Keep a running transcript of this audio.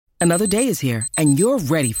Another day is here, and you're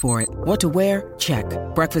ready for it. What to wear? Check.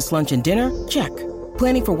 Breakfast, lunch, and dinner? Check.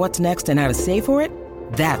 Planning for what's next and how to save for it?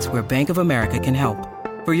 That's where Bank of America can help.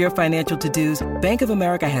 For your financial to-dos, Bank of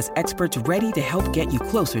America has experts ready to help get you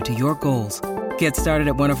closer to your goals. Get started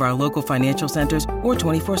at one of our local financial centers or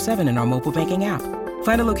 24/7 in our mobile banking app.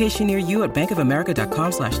 Find a location near you at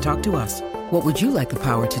bankofamerica.com/talktous. What would you like the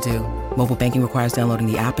power to do? Mobile banking requires downloading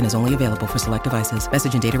the app and is only available for select devices.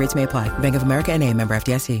 Message and data rates may apply. Bank of America N.A., member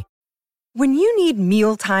FDIC. When you need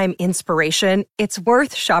mealtime inspiration, it's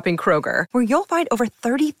worth shopping Kroger, where you'll find over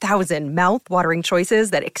 30,000 mouth-watering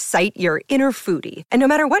choices that excite your inner foodie. And no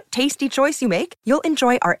matter what tasty choice you make, you'll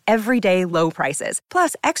enjoy our everyday low prices,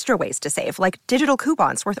 plus extra ways to save, like digital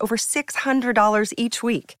coupons worth over $600 each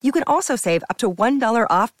week. You can also save up to $1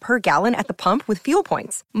 off per gallon at the pump with fuel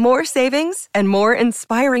points. More savings and more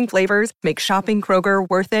inspiring flavors make shopping Kroger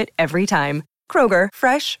worth it every time. Kroger,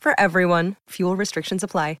 fresh for everyone. Fuel restrictions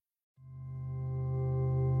apply.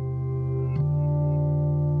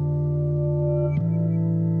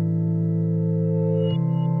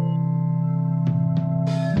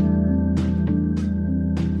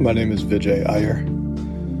 My name is Vijay Iyer.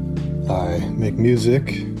 I make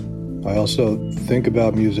music. I also think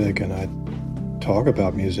about music and I talk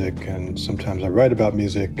about music, and sometimes I write about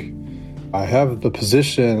music. I have the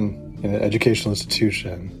position in an educational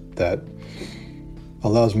institution that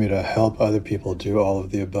allows me to help other people do all of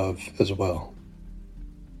the above as well.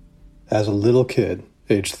 As a little kid,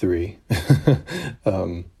 age 3,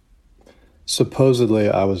 supposedly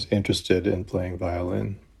I was interested in playing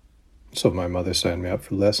violin. So my mother signed me up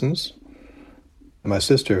for lessons. My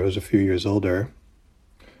sister, who was a few years older,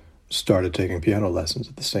 started taking piano lessons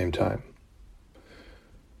at the same time.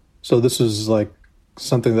 So this was like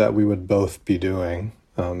something that we would both be doing,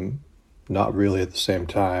 not really at the same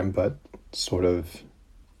time, but sort of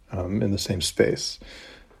in the same space.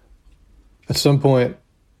 At some point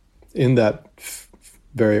in that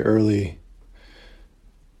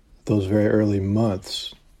those very early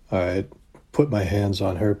months, I put my hands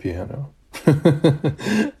on her piano.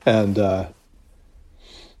 And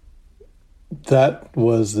that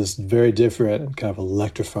was this very different and kind of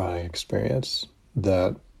electrifying experience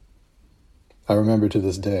that I remember to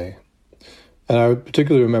this day. And I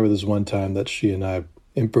particularly remember this one time that she and I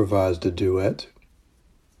improvised a duet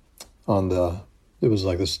it was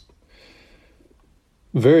like this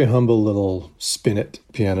very humble little spinet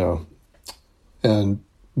piano. And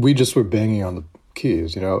we just were banging on the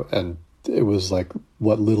keys, and it was like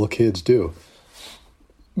what little kids do.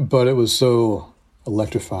 But it was so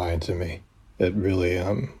electrifying to me. It really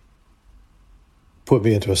put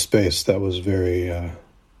me into a space that was very,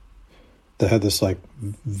 that had this like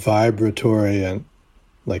vibratory and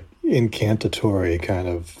like incantatory kind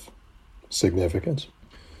of significance.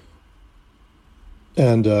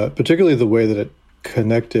 And particularly the way that it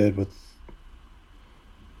connected with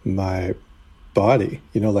my body.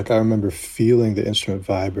 Like I remember feeling the instrument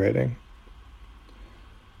vibrating.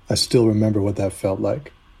 I still remember what that felt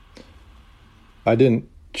like. I didn't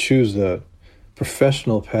choose the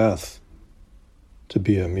professional path to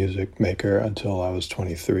be a music maker until I was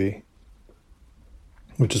 23,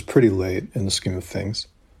 which is pretty late in the scheme of things.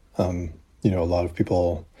 A lot of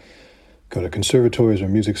people go to conservatories or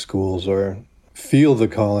music schools or feel the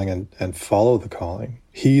calling and follow the calling,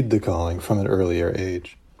 heed the calling from an earlier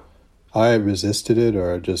age. I resisted it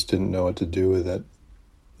or just didn't know what to do with it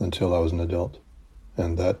until I was an adult.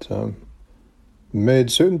 And that made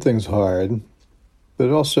certain things hard, but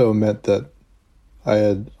it also meant that I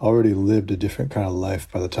had already lived a different kind of life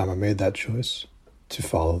by the time I made that choice to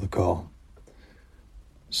follow the call.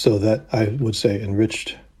 So that, I would say,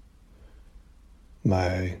 enriched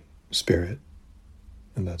my spirit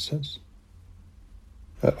in that sense.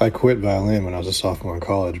 I quit violin when I was a sophomore in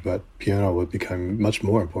college, but piano would become much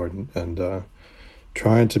more important. And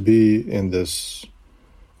trying to be in this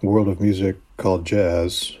world of music called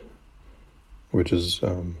jazz, which is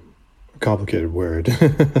a complicated word,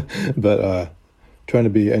 but trying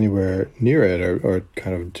to be anywhere near it or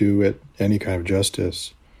kind of do it any kind of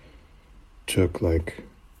justice took like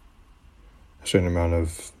a certain amount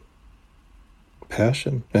of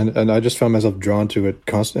passion. And I just found myself drawn to it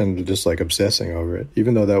constantly and just like obsessing over it,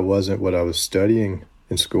 even though that wasn't what I was studying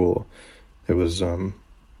in school. It was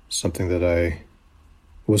something that I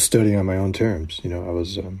was studying on my own terms. I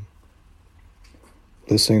was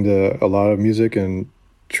listening to a lot of music and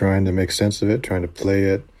trying to make sense of it, trying to play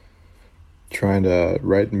it, trying to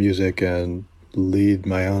write music and lead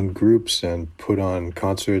my own groups and put on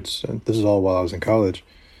concerts. And this is all while I was in college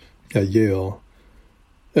at Yale.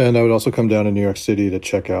 And I would also come down to New York City to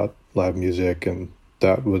check out live music. And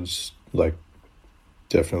that was like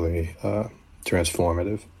definitely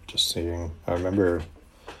transformative. Just seeing, I remember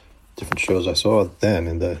different shows I saw then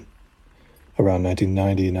in the around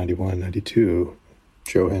 1990, 91, 92.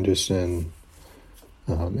 Joe Henderson,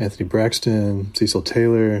 Anthony Braxton, Cecil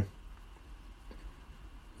Taylor,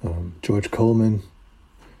 George Coleman.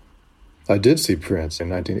 I did see Prince in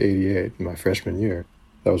 1988, in my freshman year.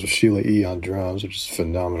 That was with Sheila E. on drums, which is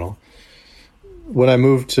phenomenal. When I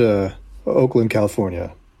moved to Oakland,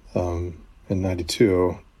 California, in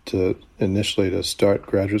 92, initially to start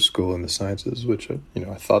graduate school in the sciences, which,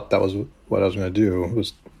 I thought that was what I was going to do,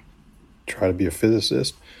 was try to be a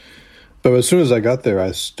physicist. But as soon as I got there,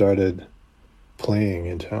 I started playing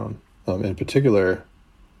in town. In particular,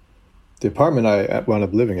 the apartment I wound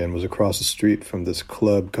up living in was across the street from this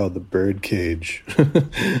club called the Birdcage,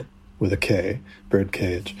 with a K,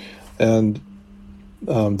 Birdcage. And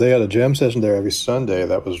they had a jam session there every Sunday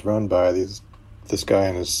that was run by this guy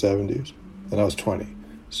in his 70s, and I was 20.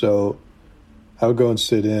 So I would go and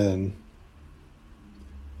sit in.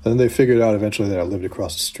 And then they figured out eventually that I lived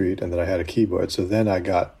across the street and that I had a keyboard. So then I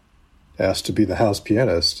got asked to be the house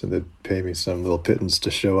pianist, and they'd pay me some little pittance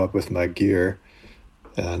to show up with my gear.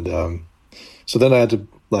 And so then I had to,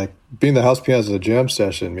 being the house pianist at a jam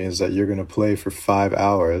session means that you're going to play for 5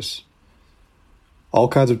 hours, all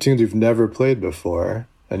kinds of tunes you've never played before,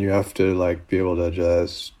 and you have to, be able to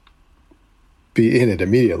just be in it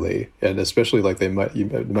immediately. And especially, there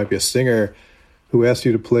might be a singer who asks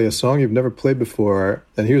you to play a song you've never played before,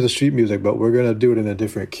 and here's the sheet music, but we're going to do it in a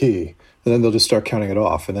different key. And then they'll just start counting it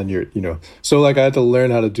off, and then So, I had to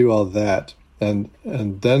learn how to do all that, and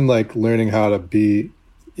then, learning how to be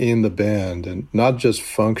in the band and not just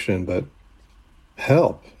function, but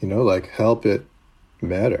help, help it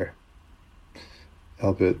matter.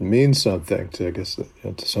 Help it mean something to,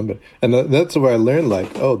 to somebody. And that's where I learned,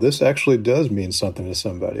 this actually does mean something to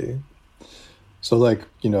somebody. So,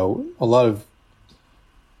 a lot of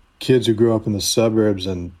kids who grew up in the suburbs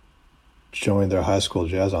and join their high school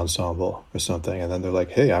jazz ensemble or something, and then they're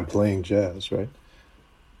like, hey, I'm playing jazz, right?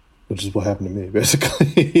 Which is what happened to me,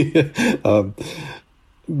 basically.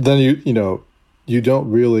 Then you don't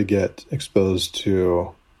really get exposed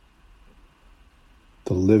to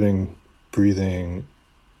the living, breathing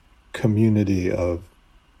community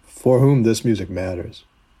for whom this music matters.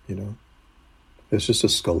 It's just a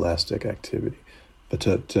scholastic activity, but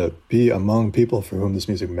to be among people for whom this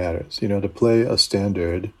music matters, to play a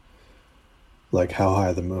standard like How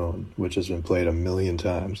High the Moon, which has been played 1 million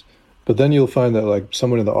times, but then you'll find that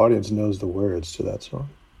someone in the audience knows the words to that song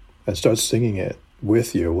and starts singing it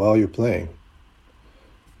with you while you're playing,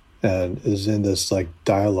 and is in this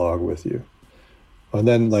dialogue with you. And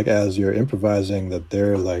then as you're improvising, that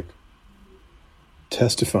they're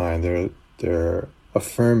testifying, they're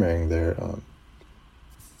affirming, they're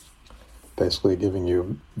basically giving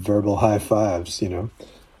you verbal high fives, and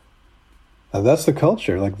that's the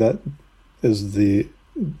culture. That is the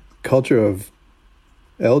culture of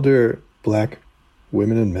elder Black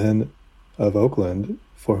women and men of Oakland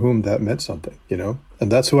for whom that meant something,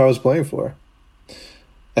 and that's who I was playing for.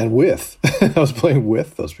 And with, I was playing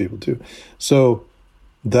with those people too. So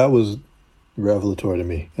that was revelatory to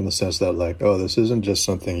me in the sense that this isn't just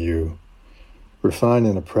something you refine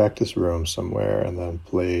in a practice room somewhere and then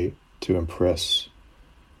play to impress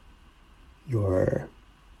your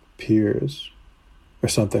peers or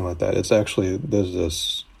something like that. It's actually, there's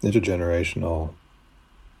this intergenerational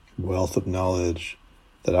wealth of knowledge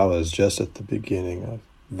that I was just at the beginning of,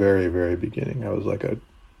 very, very beginning. I was like an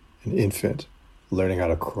infant learning how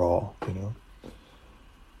to crawl,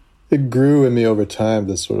 It grew in me over time,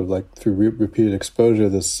 this sort of through repeated exposure,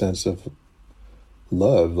 this sense of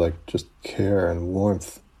love, just care and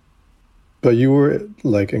warmth. But you were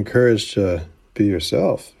encouraged to be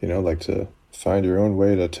yourself, to find your own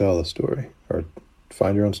way to tell a story, or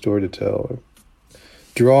find your own story to tell, or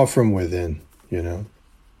draw from within,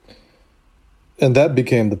 And that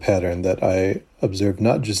became the pattern that I observed,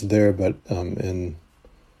 not just there, but that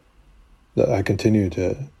I continue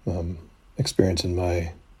to experience in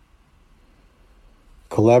my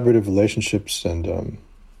collaborative relationships, and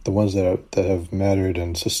the ones that have mattered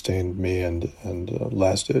and sustained me and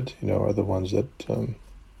lasted, are the ones that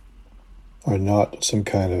are not some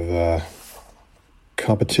kind of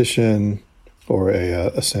competition or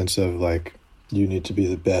a sense of you need to be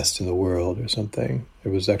the best in the world or something. It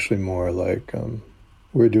was actually more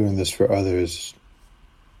we're doing this for others.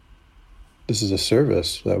 This is a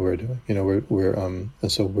service that we're doing. We're and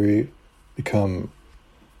so we become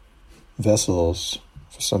vessels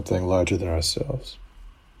for something larger than ourselves.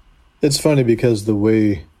 It's funny because the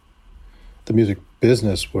way the music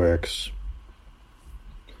business works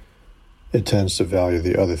it tends to value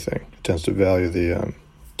the other thing. It tends to value the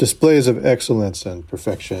displays of excellence and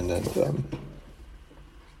perfection and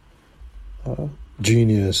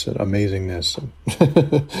genius and amazingness.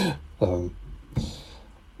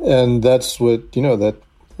 And that's what, that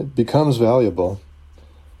it becomes valuable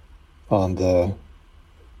on the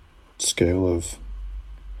scale of,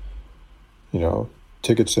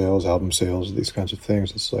 ticket sales, album sales, these kinds of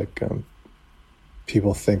things. It's like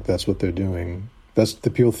people think that's what they're doing.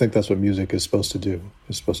 People think that's what music is supposed to do.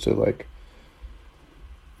 It's supposed to like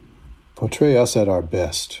portray us at our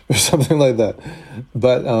best or something like that.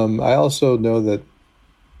 But I also know that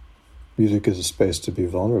music is a space to be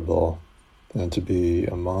vulnerable and to be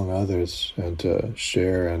among others and to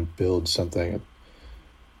share and build something,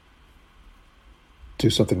 do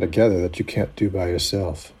something together that you can't do by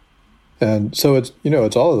yourself. And so it's,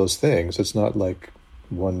 it's all of those things. It's not like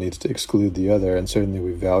one needs to exclude the other. And certainly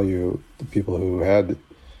we value the people who had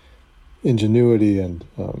ingenuity and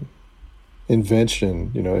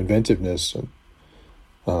invention, inventiveness,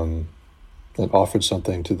 and offered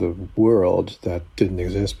something to the world that didn't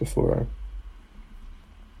exist before.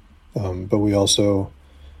 But we also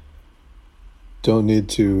don't need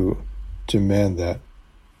to demand that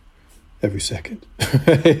every second.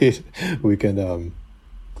 Right? We can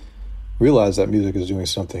realize that music is doing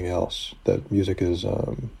something else, that music is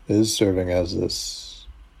serving as this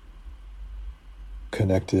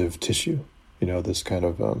connective tissue, this kind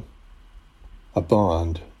of a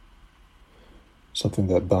bond, something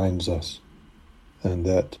that binds us, and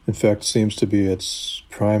that, in fact, seems to be its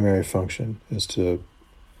primary function, is to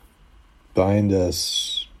bind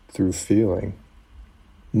us through feeling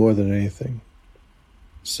more than anything.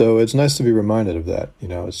 So it's nice to be reminded of that.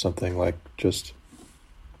 It's something like just,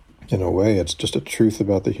 in a way, it's just a truth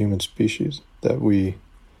about the human species that we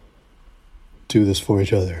do this for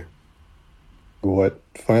each other. What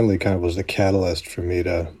finally kind of was the catalyst for me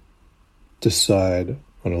to decide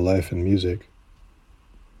on a life in music,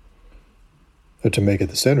 or to make it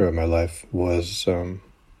the center of my life, was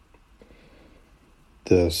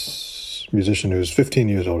this musician who's 15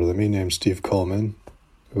 years older than me, named Steve Coleman,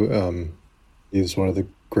 who he's one of the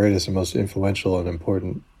greatest and most influential and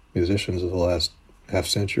important musicians of the last half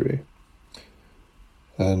century.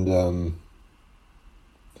 And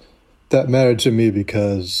that mattered to me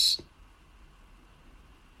because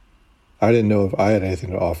I didn't know if I had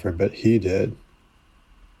anything to offer, but he did.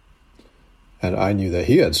 And I knew that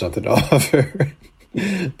he had something to offer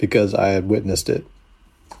because I had witnessed it.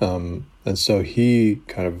 And so he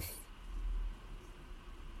kind of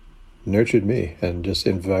nurtured me and just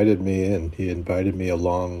invited me in. He invited me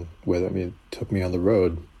along with him. He took me on the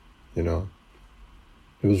road, It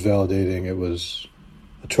was validating. It was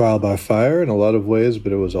a trial by fire in a lot of ways,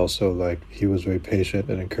 but it was also like he was very patient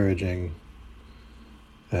and encouraging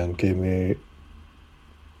and gave me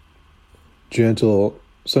gentle,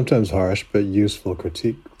 sometimes harsh, but useful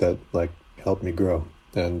critique that like helped me grow.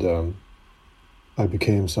 And I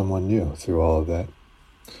became someone new through all of that.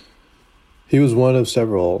 He was one of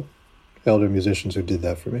several elder musicians who did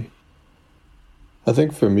that for me. I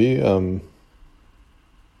think for me,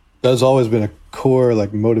 that's always been a core,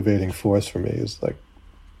 like, motivating force for me, is like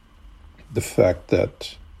the fact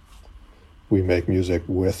that we make music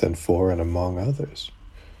with and for and among others.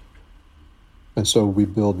 And so we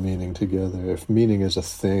build meaning together. If meaning is a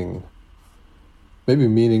thing, maybe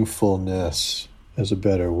meaningfulness is a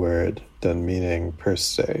better word than meaning per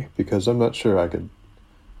se, because I'm not sure I could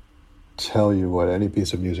tell you what any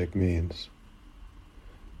piece of music means.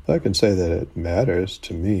 But I can say that it matters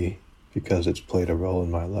to me because it's played a role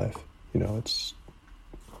in my life. It's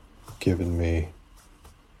given me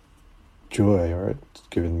joy, or it's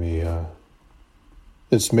given me,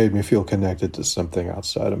 it's made me feel connected to something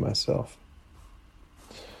outside of myself.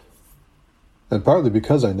 And partly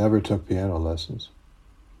because I never took piano lessons.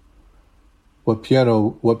 What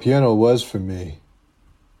piano was for me,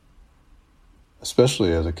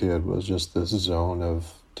 especially as a kid, was just this zone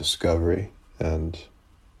of discovery, and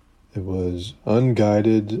it was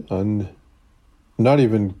unguided, not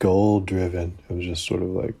even goal-driven. It was just sort of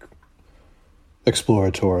like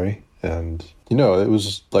exploratory. And, it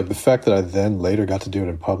was like the fact that I then later got to do it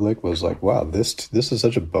in public was like, wow, this is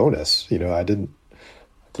such a bonus. I didn't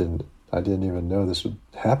even know this would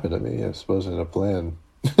happen to me. This wasn't a plan.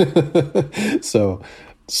 So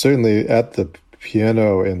certainly at the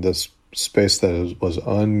piano in this space that was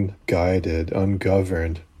unguided,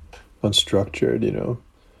 ungoverned, unstructured,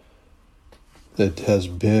 it has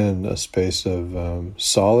been a space of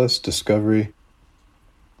solace, discovery.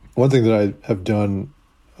 One thing that I have done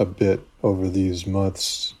a bit over these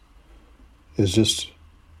months is just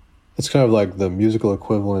it's kind of like the musical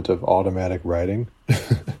equivalent of automatic writing.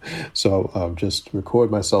 So just record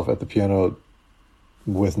myself at the piano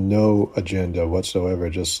with no agenda whatsoever,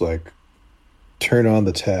 just like turn on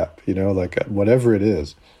the tap, like whatever it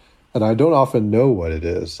is. And I don't often know what it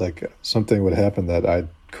is. Like something would happen that I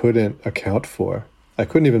couldn't account for. I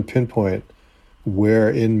couldn't even pinpoint where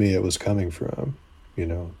in me it was coming from,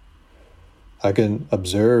 I can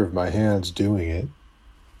observe my hands doing it,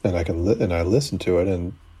 and I listen to it,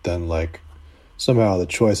 and then like somehow the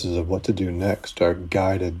choices of what to do next are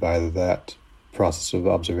guided by that process of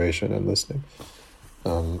observation and listening.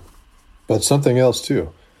 But something else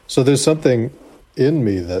too. So there's something in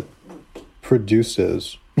me that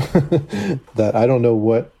produces that I don't know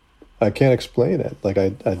what, I can't explain it. Like I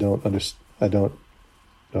don't know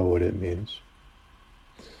what it means.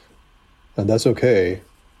 And that's okay,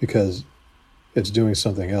 because it's doing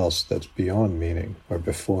something else that's beyond meaning, or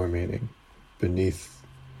before meaning, beneath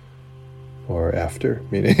or after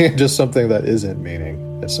meaning. Just something that isn't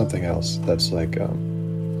meaning. It's something else that's like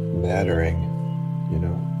mattering,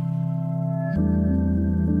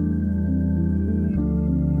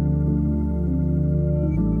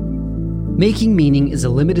 Making Meaning is a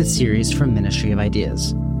limited series from Ministry of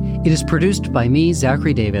Ideas. It is produced by me,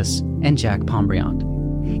 Zachary Davis, and Jack Pombriand.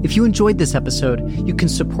 If you enjoyed this episode, you can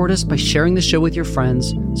support us by sharing the show with your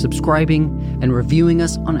friends, subscribing, and reviewing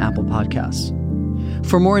us on Apple Podcasts.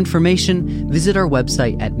 For more information, visit our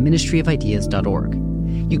website at ministryofideas.org.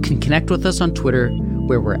 You can connect with us on Twitter,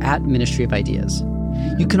 where we're at Ministry of Ideas.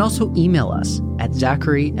 You can also email us at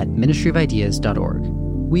zachary@ministryofideas.org.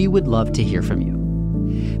 We would love to hear from you.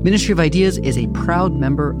 Ministry of Ideas is a proud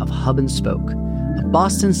member of Hub and Spoke, a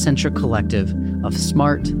Boston-centric collective of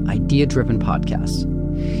smart, idea-driven podcasts.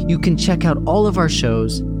 You can check out all of our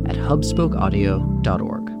shows at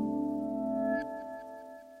hubspokeaudio.org.